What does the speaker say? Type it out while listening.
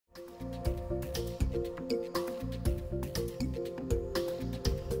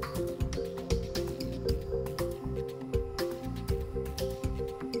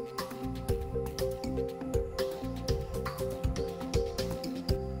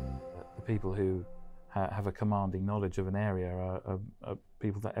people who have a commanding knowledge of an area are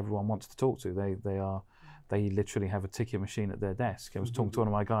people that everyone wants to talk to. They literally have a ticket machine at their desk. I was talking to one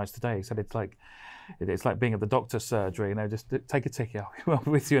of my guys today. He said it's like being at the doctor's surgery. You know, just take a ticket. I'll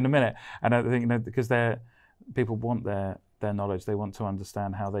be with you in a minute. And I think, you know, because people want their knowledge. They want to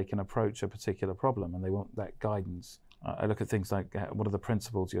understand how they can approach a particular problem, and they want that guidance. I look at things like what are the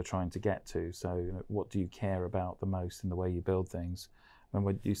principles you're trying to get to. So, you know, what do you care about the most in the way you build things? And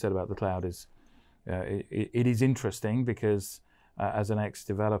what you said about the cloud is, it is interesting because as an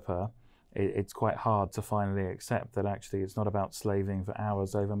ex-developer, it's quite hard to finally accept that actually it's not about slaving for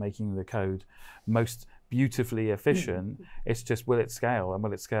hours over making the code most beautifully efficient. It's just, will it scale, and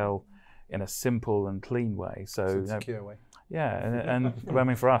will it scale in a simple and clean way? So secure way. Yeah, and well, I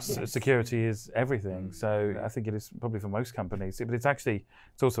mean, for us, security is everything. So I think it is probably for most companies, but it's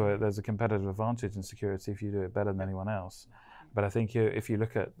also there's a competitive advantage in security if you do it better than anyone else. But I think if you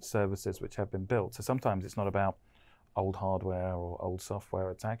look at services which have been built, so sometimes it's not about old hardware or old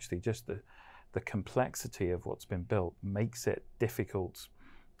software, it's actually just the complexity of what's been built makes it difficult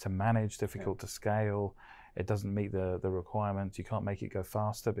to manage, difficult to scale. It doesn't meet the requirements. You can't make it go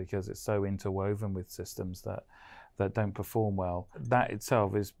faster because it's so interwoven with systems that don't perform well. That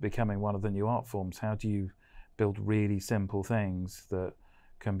itself is becoming one of the new art forms. How do you build really simple things that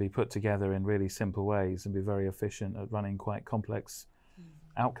can be put together in really simple ways and be very efficient at running quite complex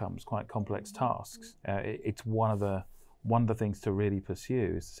outcomes, quite complex tasks? It's one of the things to really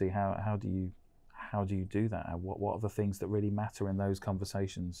pursue, is to see how do you do that? What are the things that really matter in those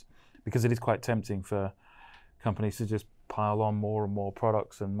conversations? Because it is quite tempting for companies to just pile on more and more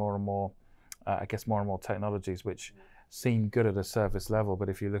products and more and more, I guess, more and more technologies, which seem good at a surface level, but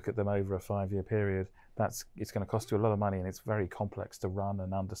if you look at them over a 5-year period, it's going to cost you a lot of money, and it's very complex to run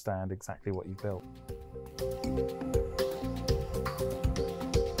and understand exactly what you've built.